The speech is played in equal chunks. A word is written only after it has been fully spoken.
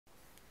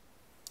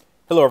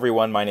Hello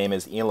everyone, my name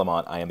is Ian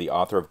Lamont. I am the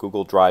author of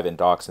Google Drive and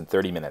Docs in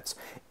 30 Minutes.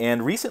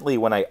 And recently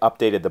when I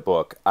updated the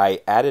book,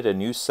 I added a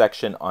new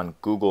section on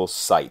Google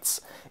Sites.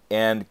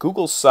 And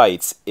Google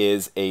Sites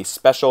is a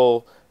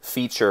special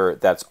feature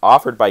that's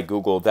offered by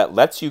Google that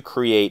lets you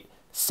create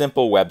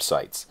simple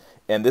websites.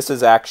 And this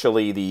is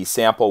actually the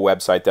sample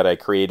website that I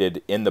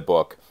created in the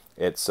book.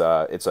 It's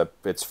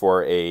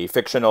for a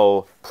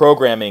fictional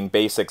programming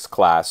basics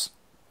class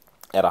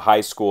at a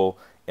high school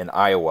in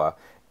Iowa.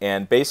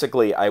 And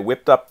basically, I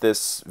whipped up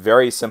this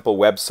very simple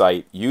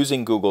website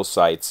using Google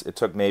Sites. It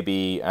took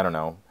maybe, I don't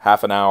know,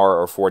 half an hour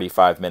or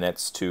 45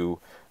 minutes to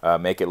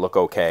make it look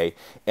okay.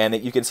 And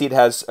you can see it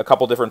has a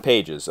couple different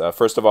pages.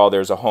 First of all,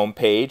 there's a home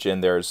page,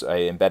 and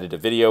I embedded a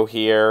video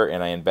here,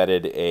 and I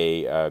embedded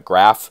a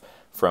graph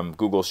from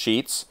Google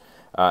Sheets.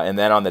 And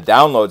then on the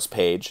downloads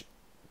page,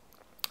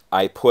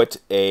 I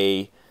put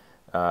a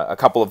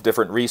couple of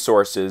different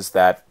resources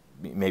that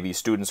maybe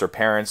students or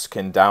parents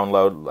can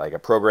download, like a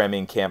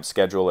programming camp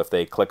schedule. If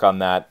they click on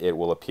that, it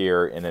will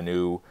appear in a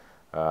new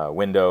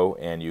window,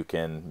 and you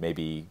can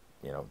maybe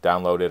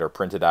download it or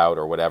print it out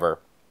or whatever.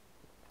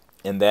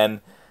 And then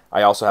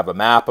I also have a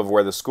map of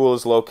where the school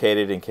is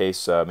located in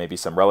case maybe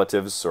some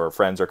relatives or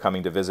friends are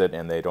coming to visit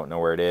and they don't know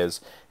where it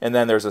is. And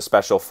then there's a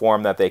special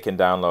form that they can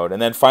download.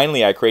 And then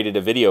finally I created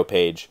a video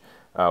page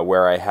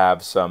where I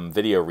have some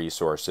video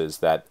resources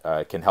that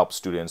can help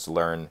students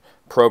learn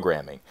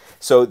programming.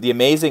 So the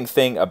amazing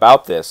thing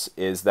about this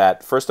is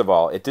that, first of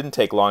all, it didn't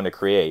take long to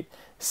create.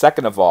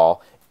 Second of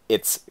all,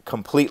 it's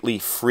completely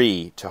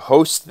free to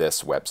host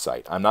this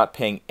website. I'm not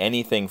paying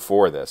anything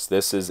for this.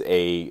 This is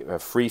a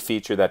free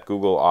feature that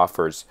Google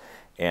offers,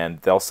 and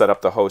they'll set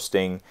up the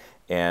hosting,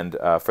 and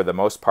for the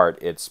most part,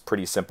 it's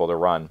pretty simple to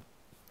run.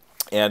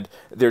 And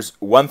there's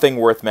one thing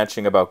worth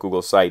mentioning about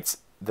Google Sites.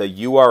 The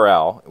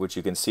URL, which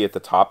you can see at the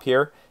top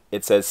here,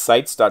 it says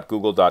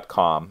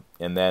sites.google.com,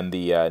 and then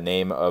the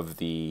name of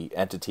the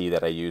entity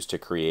that I used to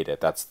create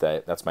it.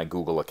 That's my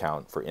Google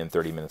account for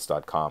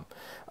in30minutes.com.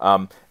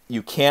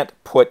 You can't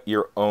put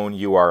your own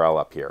URL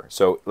up here.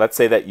 So let's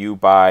say that you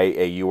buy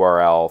a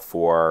URL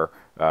for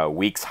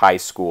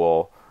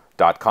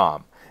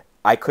weekshighschool.com.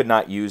 I could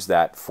not use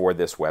that for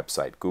this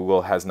website.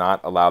 Google has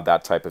not allowed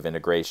that type of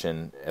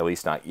integration, at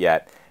least not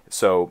yet.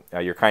 So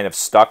you're kind of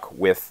stuck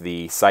with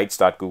the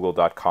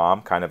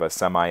sites.google.com, kind of a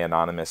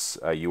semi-anonymous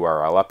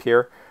URL up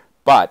here.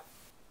 But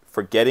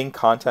for getting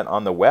content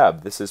on the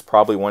web, this is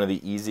probably one of the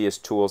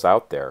easiest tools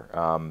out there.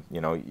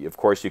 Of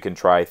course, you can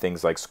try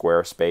things like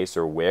Squarespace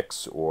or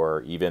Wix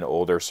or even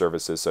older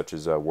services such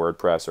as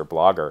WordPress or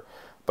Blogger.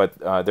 But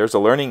there's a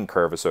learning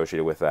curve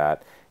associated with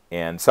that.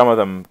 And some of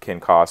them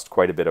can cost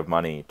quite a bit of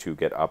money to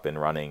get up and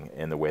running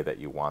in the way that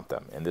you want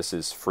them. And this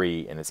is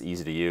free and it's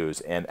easy to use.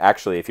 And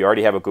actually, if you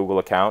already have a Google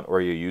account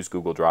or you use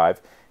Google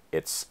Drive,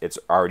 it's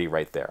already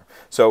right there.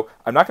 So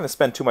I'm not going to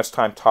spend too much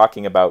time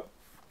talking about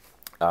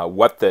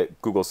what the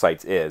Google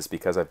Sites is,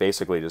 because I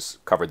basically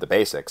just covered the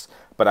basics.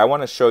 But I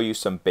want to show you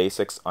some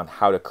basics on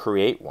how to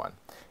create one.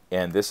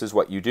 And this is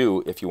what you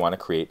do if you want to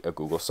create a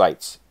Google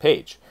Sites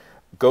page.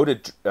 Go to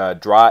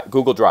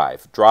Google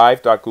Drive,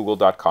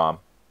 drive.google.com.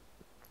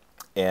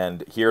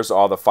 And here's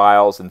all the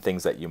files and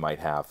things that you might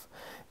have.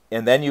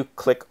 And then you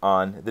click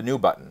on the New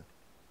button.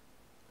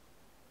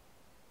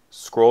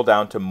 Scroll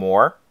down to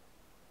More,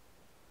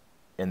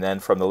 and then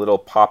from the little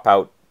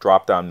pop-out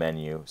drop-down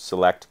menu,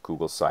 select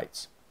Google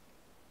Sites.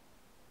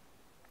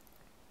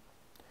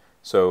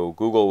 So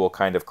Google will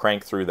kind of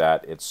crank through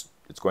that. It's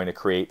going to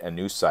create a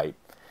new site.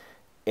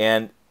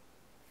 And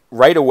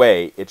right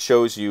away, it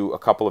shows you a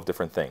couple of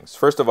different things.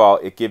 First of all,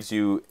 it gives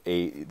you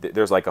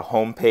there's like a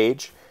home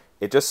page.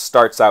 It just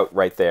starts out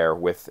right there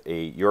with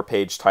your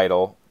page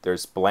title.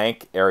 There's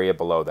blank area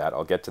below that.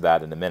 I'll get to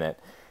that in a minute.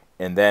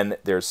 And then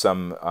there's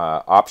some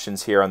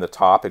options here on the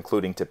top,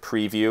 including to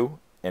preview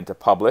and to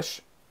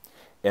publish.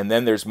 And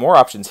then there's more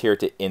options here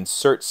to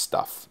insert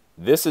stuff.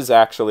 This is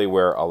actually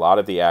where a lot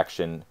of the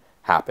action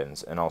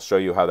happens, and I'll show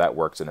you how that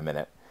works in a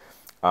minute.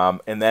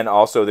 And then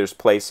also there's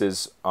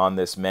places on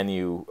this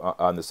menu,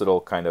 on this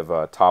little kind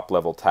of top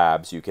level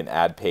tabs, you can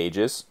add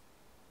pages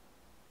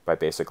by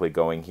basically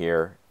going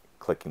here,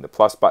 clicking the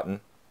plus button,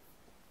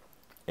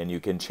 and you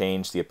can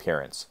change the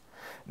appearance.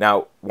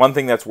 Now, one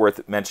thing that's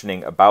worth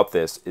mentioning about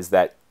this is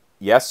that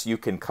yes, you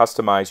can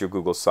customize your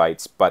Google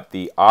Sites, but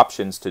the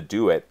options to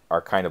do it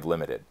are kind of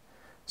limited.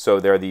 So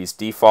there are these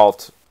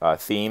default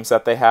themes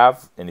that they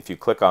have, and if you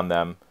click on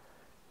them,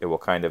 it will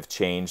kind of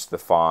change the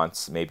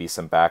fonts, maybe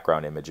some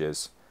background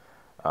images.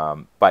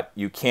 But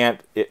you can't,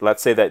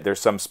 let's say that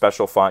there's some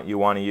special font you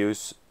want to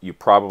use, you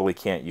probably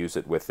can't use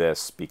it with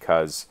this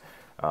because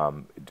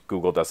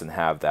Google doesn't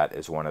have that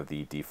as one of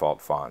the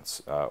default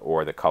fonts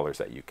or the colors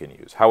that you can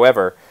use.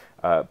 However,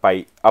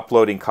 by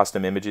uploading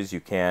custom images,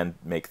 you can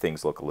make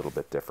things look a little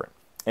bit different.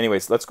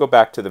 Anyways, let's go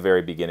back to the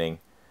very beginning.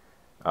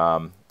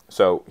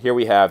 So here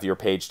we have your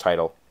page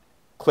title.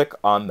 Click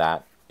on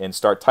that and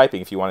start typing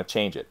if you want to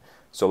change it.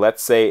 So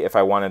let's say if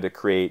I wanted to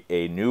create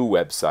a new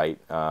website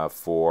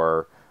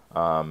for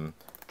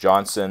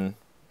Johnson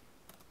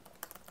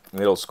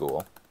Middle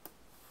School.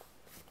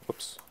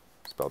 Whoops.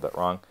 spelled that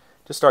wrong.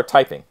 Just start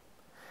typing.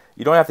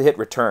 You don't have to hit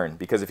return,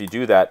 because if you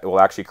do that, it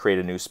will actually create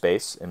a new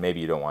space, and maybe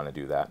you don't want to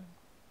do that.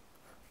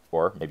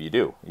 Or maybe you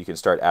do. You can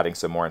start adding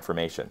some more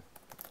information.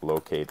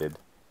 Located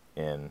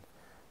in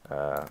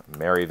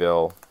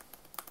Maryville,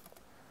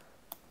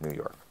 New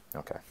York.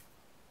 Okay.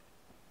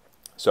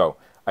 So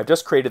I've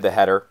just created the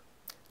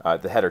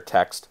header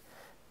text.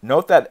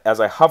 Note that as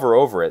I hover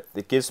over it,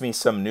 it gives me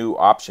some new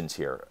options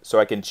here. So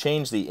I can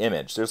change the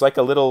image. There's like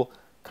a little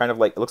kind of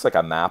like, it looks like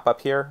a map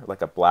up here,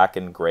 like a black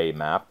and gray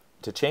map.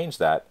 To change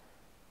that,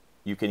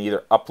 you can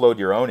either upload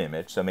your own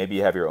image, so maybe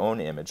you have your own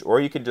image, or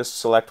you can just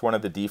select one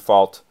of the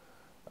default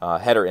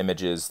header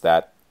images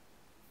that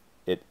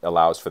it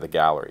allows for the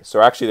gallery.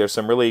 So actually there's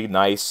some really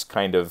nice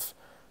kind of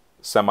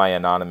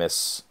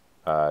semi-anonymous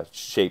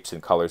shapes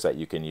and colors that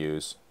you can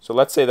use. So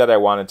let's say that I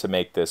wanted to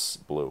make this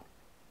blue.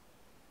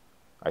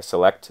 I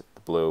select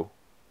the blue,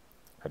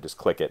 I just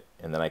click it,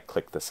 and then I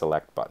click the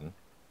select button.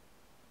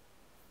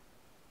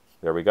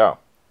 There we go.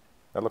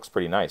 That looks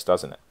pretty nice,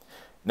 doesn't it?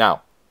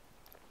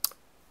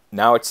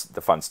 Now it's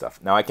the fun stuff.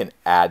 Now I can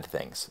add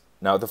things.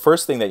 Now the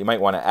first thing that you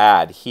might want to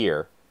add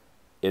here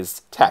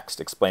is text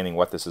explaining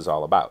what this is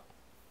all about.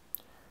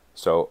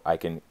 So I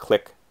can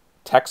click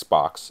text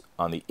box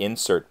on the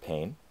insert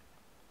pane,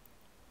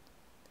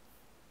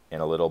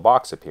 and a little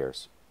box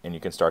appears, and you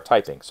can start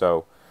typing.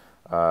 So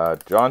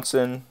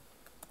Johnson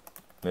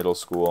Middle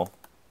School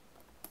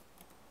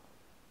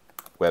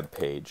web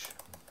page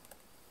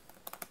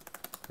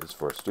is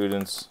for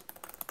students,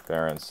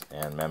 parents,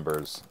 and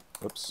members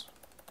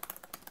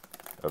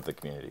of the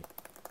community.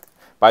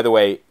 By the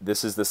way,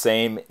 this is the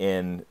same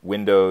in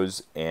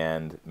Windows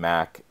and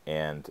Mac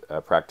and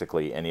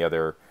practically any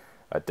other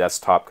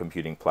desktop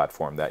computing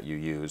platform that you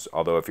use.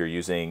 Although if you're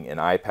using an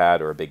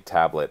iPad or a big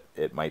tablet,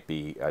 it might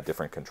be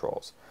different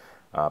controls.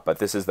 But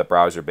this is the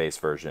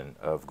browser-based version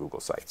of Google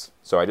Sites.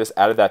 So I just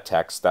added that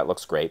text. That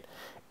looks great.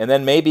 And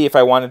then maybe if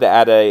I wanted to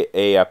add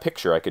a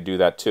picture, I could do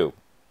that too.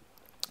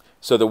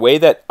 So the way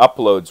that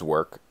uploads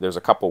work, there's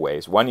a couple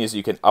ways. One is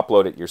you can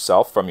upload it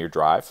yourself from your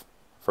drive,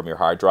 from your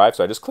hard drive.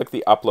 So I just click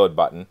the upload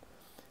button,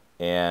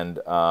 and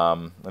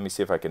let me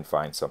see if I can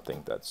find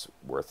something that's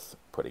worth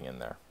putting in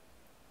there.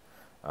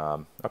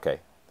 Okay,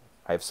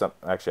 I have some.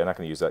 Actually, I'm not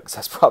going to use that because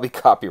that's probably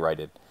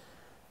copyrighted.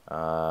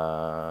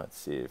 Let's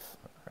see if.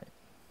 All right.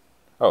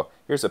 Oh,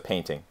 here's a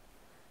painting.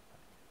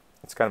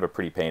 It's kind of a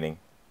pretty painting.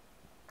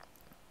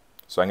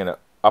 So I'm going to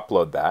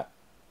upload that,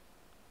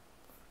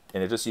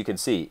 and it just, you can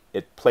see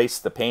it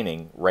placed the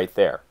painting right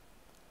there.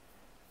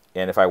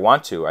 And if I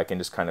want to, I can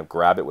just kind of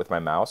grab it with my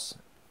mouse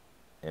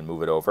and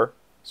move it over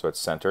so it's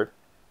centered.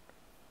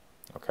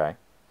 Okay.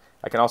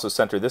 I can also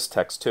center this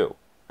text too.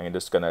 I'm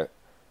just going to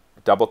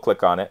double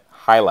click on it,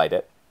 highlight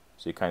it,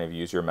 so you kind of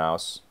use your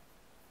mouse,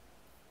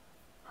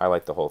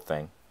 highlight the whole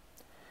thing.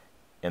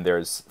 And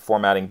there's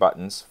formatting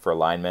buttons for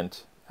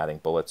alignment, adding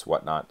bullets,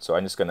 whatnot. So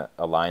I'm just going to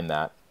align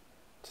that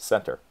to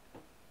center.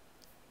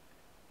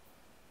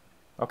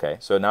 Okay,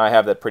 so now I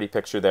have that pretty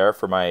picture there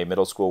for my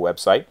middle school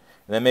website.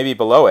 And then maybe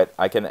below it,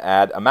 I can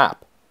add a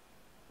map.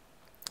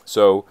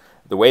 So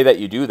the way that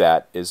you do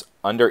that is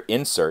under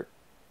Insert.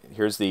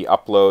 Here's the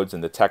uploads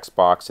and the text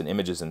box and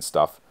images and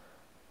stuff.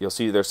 You'll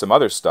see there's some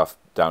other stuff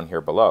down here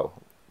below.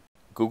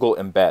 Google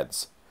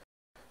Embeds.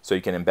 So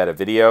you can embed a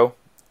video,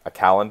 a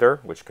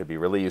calendar, which could be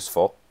really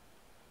useful,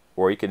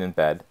 or you can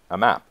embed a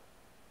map.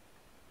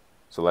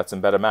 So let's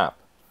embed a map.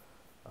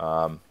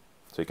 So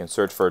you can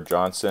search for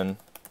Johnson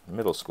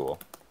Middle School.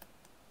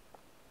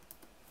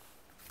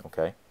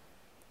 Okay.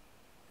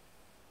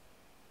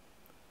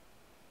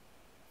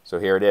 So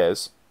here it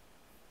is.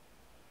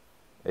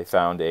 They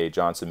found a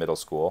Johnson Middle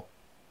School.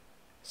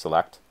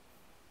 Select.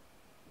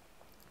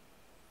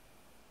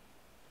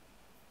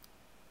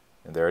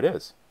 And there it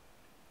is.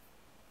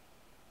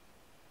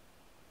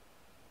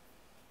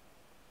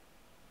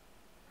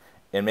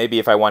 And maybe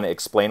if I want to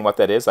explain what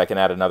that is, I can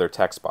add another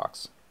text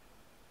box.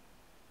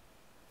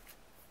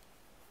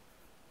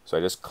 So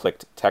I just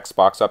clicked text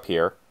box up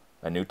here.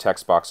 A new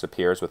text box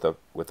appears with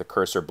the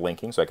cursor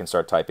blinking, so I can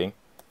start typing.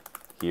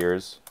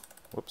 Here's,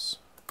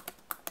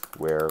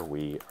 where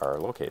we are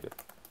located.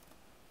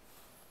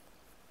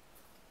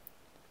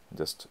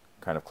 Just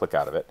kind of click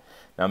out of it.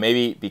 Now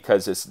maybe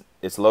because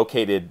it's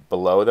located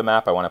below the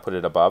map, I want to put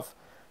it above.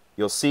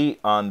 You'll see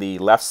on the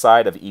left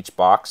side of each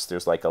box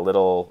there's like a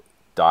little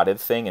dotted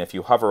thing, and if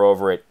you hover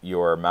over it,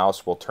 your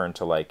mouse will turn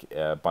to like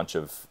a bunch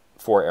of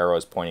 4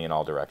 arrows pointing in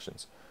all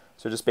directions.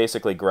 So just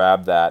basically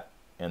grab that,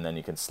 and then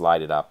you can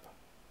slide it up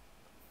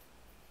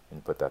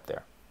and put that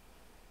there.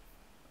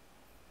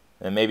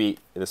 And maybe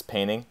this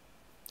painting,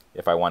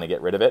 if I want to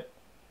get rid of it,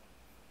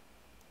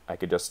 I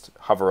could just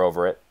hover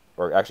over it,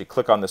 or actually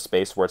click on the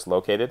space where it's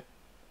located,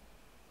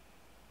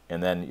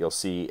 and then you'll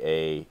see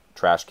a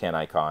trash can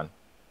icon,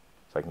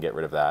 so I can get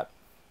rid of that.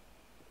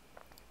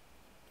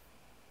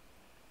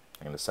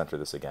 I'm going to center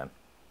this again.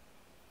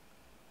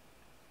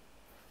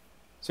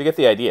 So you get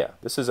the idea.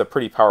 This is a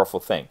pretty powerful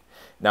thing.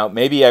 Now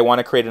maybe I want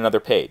to create another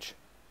page.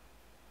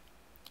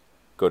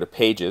 Go to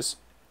Pages.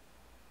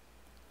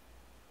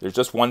 There's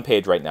just one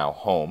page right now,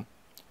 Home.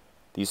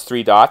 these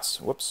three dots,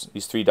 whoops,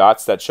 these three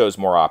dots, that shows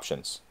more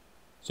options.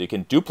 So you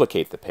can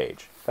duplicate the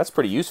page. That's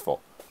pretty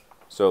useful.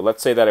 So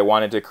let's say that I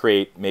wanted to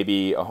create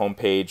maybe a home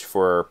page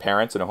for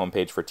parents and a home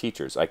page for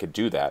teachers. I could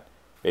do that.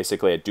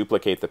 Basically, I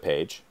duplicate the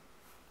page.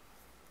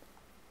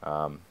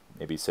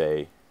 Maybe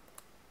say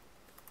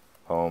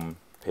home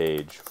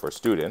page for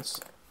students.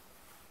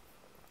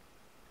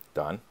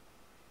 Done.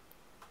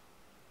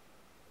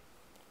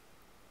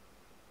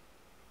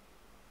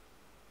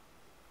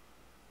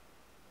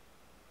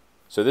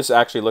 So this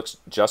actually looks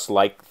just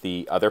like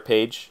the other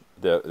page,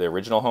 the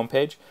original home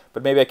page,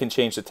 but maybe I can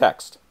change the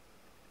text.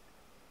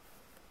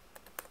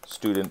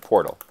 Student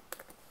portal.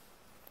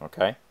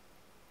 Okay?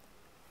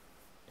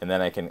 And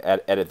then I can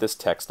edit this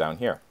text down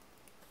here.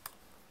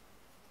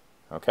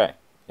 Okay,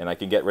 and I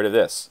can get rid of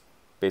this.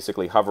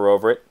 Basically hover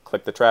over it,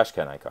 click the trash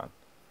can icon.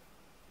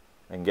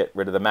 I can get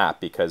rid of the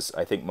map because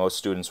I think most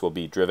students will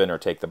be driven or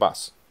take the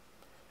bus.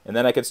 And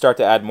then I can start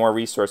to add more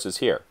resources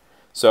here.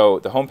 So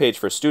the home page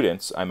for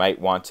students, I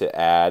might want to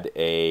add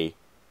a,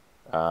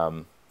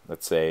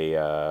 let's say,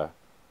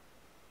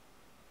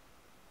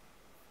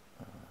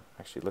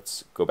 actually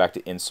let's go back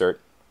to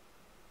insert.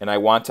 And I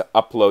want to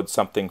upload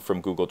something from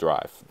Google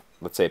Drive.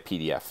 Let's say a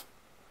PDF.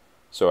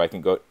 So I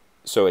can go,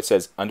 so it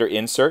says under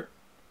insert,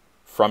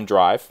 from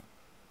Drive.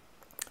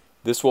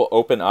 This will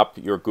open up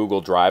your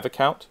Google Drive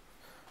account.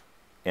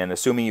 And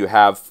assuming you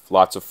have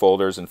lots of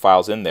folders and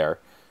files in there,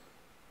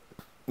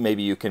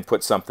 maybe you can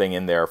put something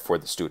in there for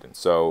the students.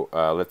 So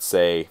let's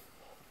say,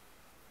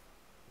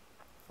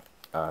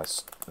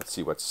 let's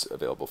see what's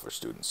available for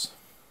students.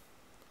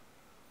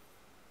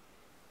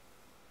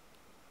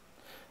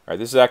 All right,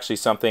 this is actually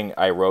something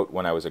I wrote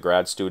when I was a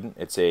grad student.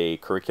 It's a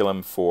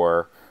curriculum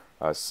for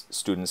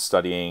students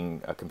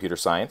studying computer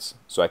science.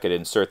 So I could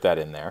insert that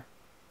in there.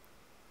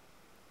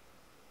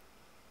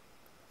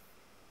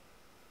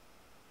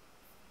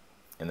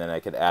 And then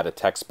I could add a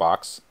text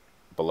box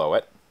below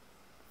it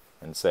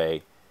and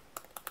say,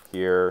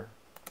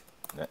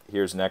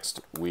 here's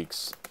next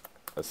week's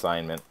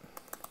assignment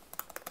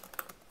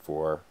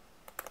for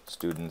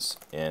students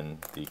in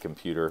the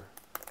computer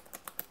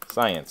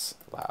science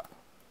lab.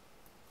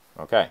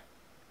 Okay,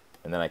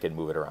 and then I can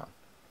move it around.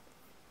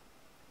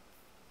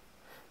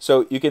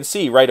 So you can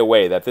see right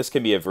away that this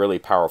can be a really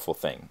powerful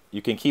thing.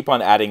 You can keep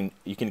on adding,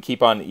 you can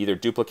keep on either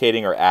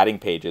duplicating or adding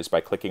pages by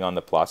clicking on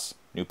the plus,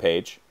 new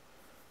page.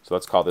 So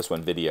let's call this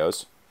one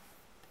videos.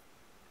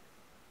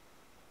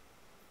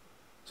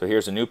 So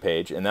here's a new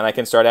page, and then I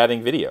can start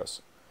adding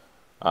videos.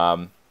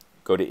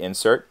 Go to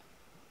insert,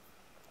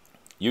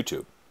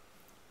 YouTube.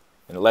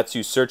 And it lets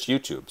you search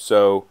YouTube.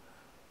 So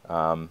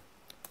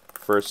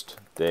first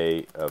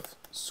day of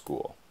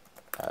school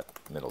at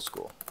middle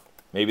school.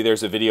 Maybe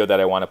there's a video that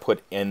I want to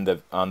put in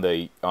the on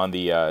the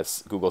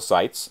Google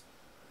Sites.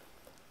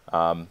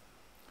 Let's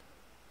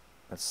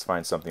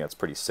find something that's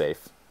pretty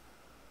safe.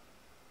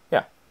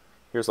 Yeah,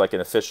 here's like an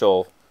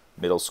official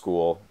middle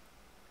school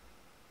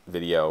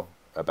video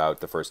about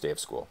the first day of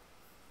school.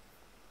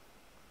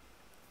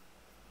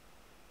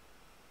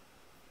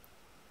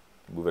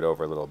 Move it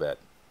over a little bit.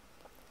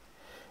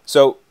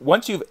 So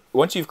once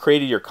you've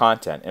created your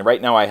content, and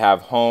right now I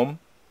have home,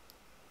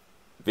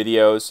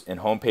 videos, and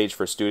home page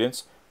for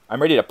students,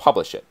 I'm ready to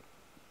publish it.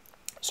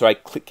 So I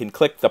can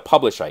click the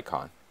publish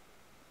icon.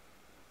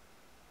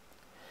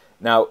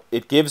 Now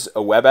it gives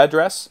a web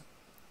address,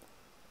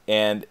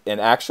 and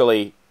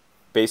actually,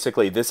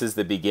 basically this is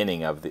the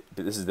beginning of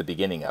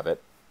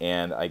it,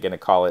 and I'm going to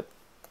call it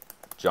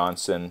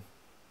Johnson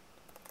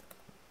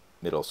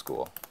Middle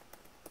School.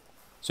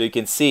 So you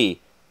can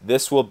see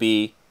this will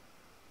be,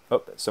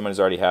 oh, someone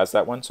already has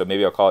that one, so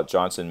maybe I'll call it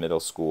Johnson Middle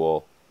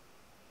School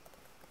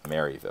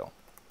Maryville.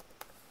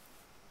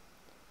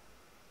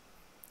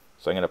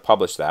 So I'm going to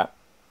publish that.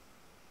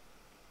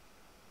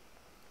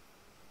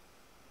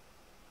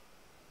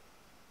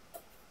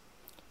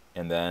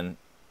 And then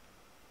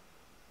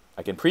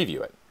I can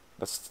preview it.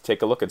 Let's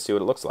take a look and see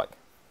what it looks like.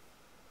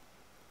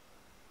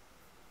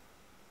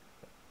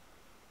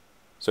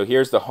 So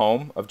here's the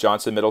home of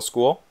Johnson Middle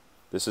School.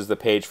 This is the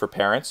page for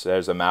parents.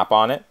 There's a map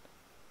on it,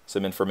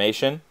 some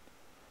information.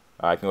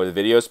 I can go to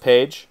the videos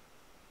page,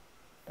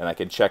 and I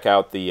can check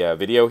out the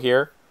video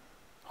here.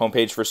 Home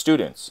page for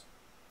students.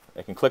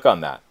 I can click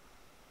on that.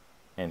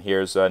 And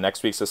here's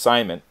next week's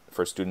assignment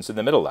for students in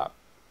the middle lab.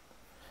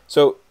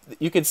 So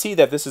you can see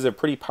that this is a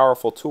pretty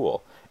powerful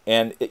tool.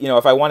 And you know,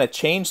 if I want to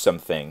change some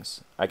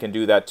things, I can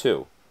do that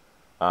too.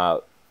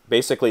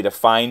 Basically, to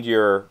find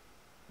your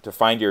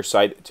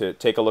site, to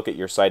take a look at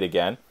your site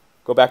again,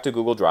 go back to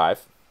Google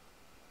Drive,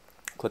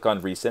 click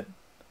on Recent,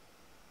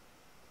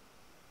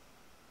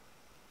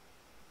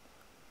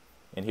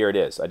 and here it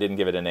is. I didn't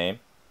give it a name,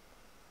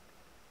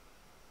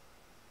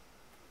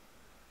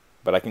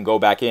 but I can go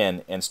back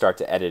in and start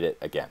to edit it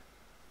again.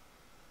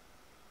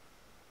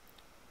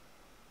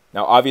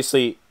 Now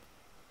obviously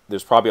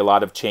there's probably a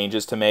lot of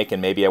changes to make,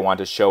 and maybe I want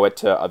to show it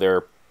to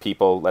other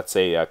people, let's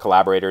say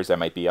collaborators, that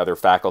might be other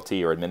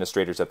faculty or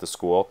administrators at the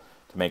school,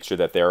 to make sure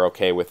that they're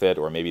okay with it.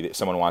 Or maybe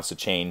someone wants to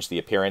change the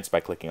appearance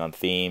by clicking on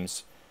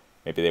themes.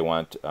 Maybe they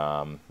want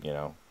you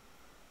know,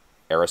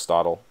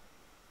 Aristotle.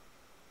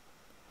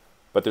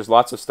 But there's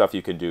lots of stuff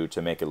you can do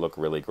to make it look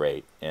really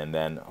great. And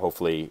then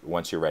hopefully,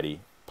 once you're ready,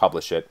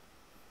 publish it.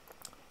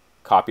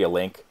 Copy a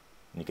link,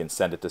 and you can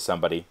send it to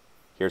somebody.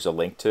 Here's a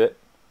link to it.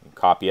 You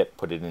copy it,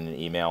 put it in an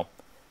email.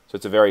 So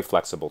it's a very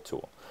flexible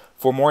tool.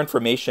 For more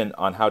information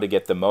on how to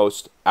get the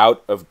most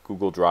out of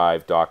Google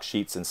Drive, Docs,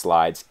 Sheets, and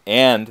Slides,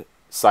 and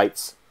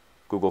Sites,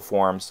 Google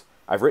Forms,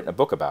 I've written a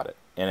book about it.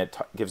 And it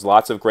gives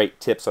lots of great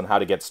tips on how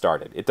to get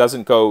started. It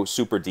doesn't go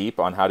super deep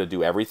on how to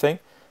do everything,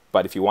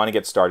 but if you want to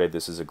get started,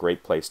 this is a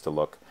great place to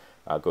look.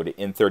 Go to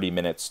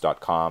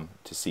in30minutes.com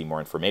to see more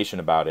information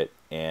about it,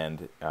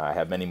 and I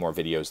have many more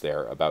videos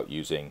there about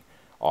using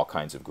all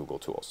kinds of Google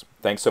tools.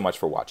 Thanks so much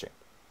for watching.